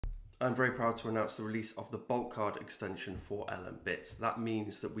I'm very proud to announce the release of the Boltcard extension for LNbits. That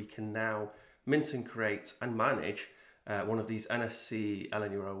means that we can now mint and create and manage one of these NFC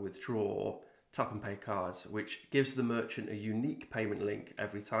LNURL withdraw tap and pay cards, which gives the merchant a unique payment link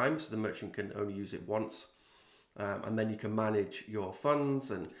every time, so the merchant can only use it once. And then you can manage your funds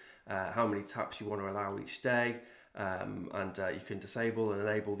and how many taps you want to allow each day. You can disable and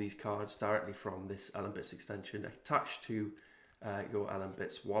enable these cards directly from this LNbits extension attached to your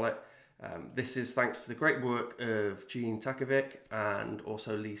LNbits wallet. This is thanks to the great work of Gene Takovic and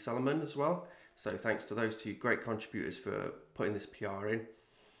also Lee Solomon as well. So thanks to those two great contributors for putting this PR in.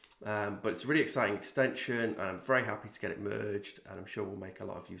 But it's a really exciting extension and I'm very happy to get it merged, and I'm sure we'll make a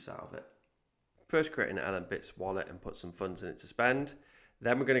lot of use out of it. First, create an LNbits wallet and put some funds in it to spend.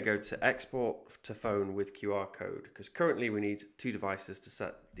 Then we're going to go to export to phone with QR code, because currently we need 2 devices to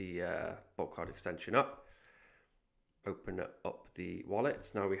set the Boltcard extension up. Open up the wallet.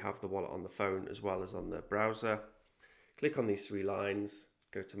 Now we have the wallet on the phone as well as on the browser. Click on these 3 lines,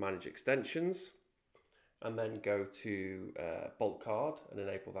 go to manage extensions, and then go to Boltcard and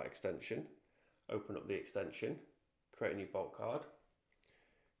enable that extension. Open up the extension, create a new Boltcard,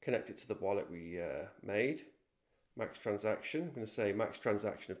 connect it to the wallet we made. Max transaction, I'm going to say max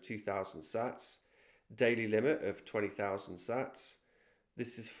transaction of 2,000 sats, daily limit of 20,000 sats.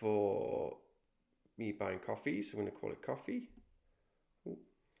 This is for me buying coffee, so I'm going to call it coffee.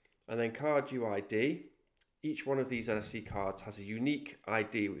 And then card UID. Each one of these NFC cards has a unique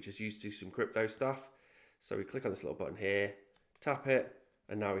ID which is used to do some crypto stuff. So we click on this little button here, tap it,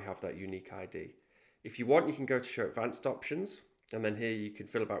 and now we have that unique ID. If you want, you can go to show advanced options, and then here you can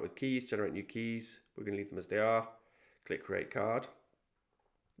fill about with keys, generate new keys. We're going to leave them as they are. Click create card.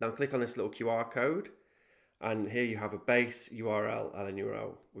 Now click on this little QR code, and here you have a base URL,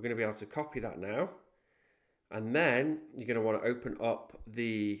 LNURL. We're going to be able to copy that now, and then you're going to want to open up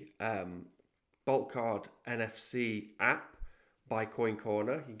the Boltcard NFC app by Coin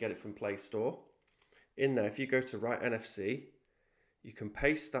Corner. You can get it from Play Store. In there, if you go to Write NFC, you can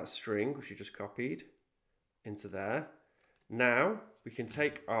paste that string which you just copied into there. Now we can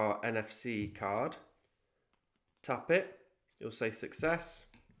take our NFC card, tap it, it'll say success.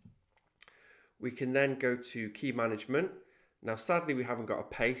 We can then go to key management. Now sadly we haven't got a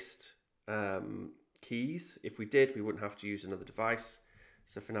paste keys. If we did, we wouldn't have to use another device.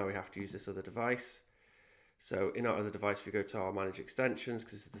 So for now we have to use this other device. So in our other device we go to our manage extensions,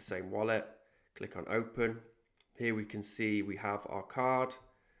 because it's the same wallet. Click on open. Here we can see we have our card.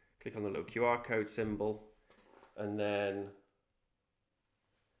 Click on the little QR code symbol and then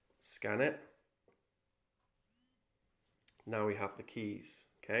scan it. Now we have the keys,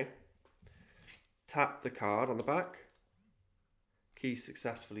 okay? Tap the card on the back. Keys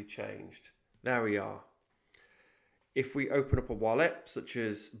successfully changed. There we are. If we open up a wallet such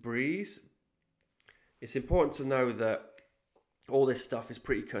as Breeze, it's important to know that all this stuff is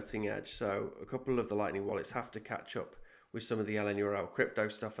pretty cutting edge. So a couple of the Lightning wallets have to catch up with some of the LNURL crypto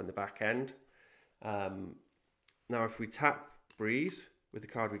stuff on the back end. Now if we tap Breeze with the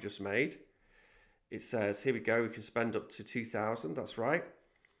card we just made, it says, here we go, we can spend up to 2,000, that's right.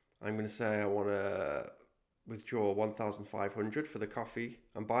 I'm going to say I want to withdraw 1,500 for the coffee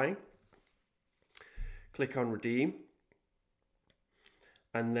I'm buying. Click on redeem.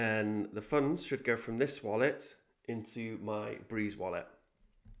 And then the funds should go from this wallet into my Breeze wallet.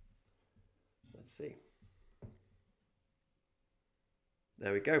 Let's see.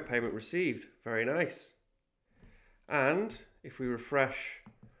 There we go, payment received, very nice. And if we refresh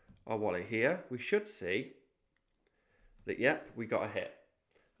our wallet here, we should see that, yep, we got a hit.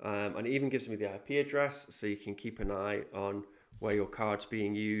 And it even gives me the IP address, so you can keep an eye on where your card's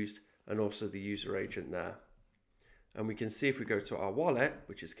being used and also the user agent there. And we can see if we go to our wallet,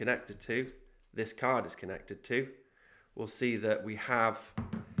 which is connected to, this card is connected to, we'll see that we have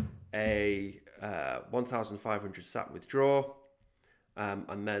a 1,500 sat withdraw,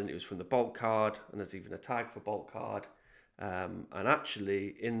 and then it was from the Boltcard, and there's even a tag for Boltcard. And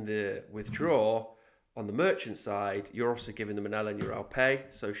actually in the withdraw on the merchant side, you're also giving them an LNURL pay.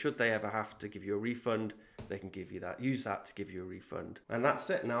 So should they ever have to give you a refund, they can give you that, use that to give you a refund. And that's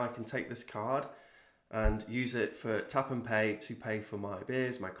it. Now I can take this card and use it for tap and pay to pay for my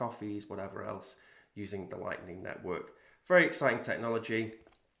beers, my coffees, whatever else, using the Lightning Network. Very exciting technology.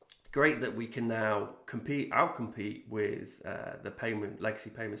 Great that we can now outcompete with the legacy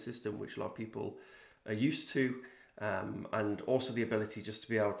payment system, which a lot of people are used to. And also the ability just to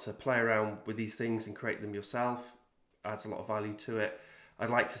be able to play around with these things and create them yourself adds a lot of value to it. I'd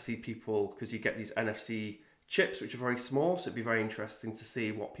like to see people, because you get these NFC chips which are very small, so it'd be very interesting to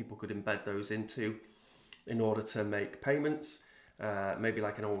see what people could embed those into in order to make payments. maybe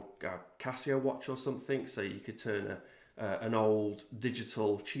like an old Casio watch or something. So you could turn an old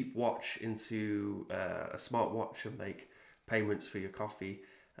digital cheap watch into a smart watch and make payments for your coffee.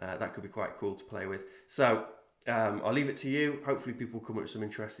 That could be quite cool to play with. So I'll leave it to you. Hopefully people come up with some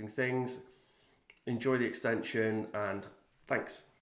interesting things. Enjoy the extension, and thanks.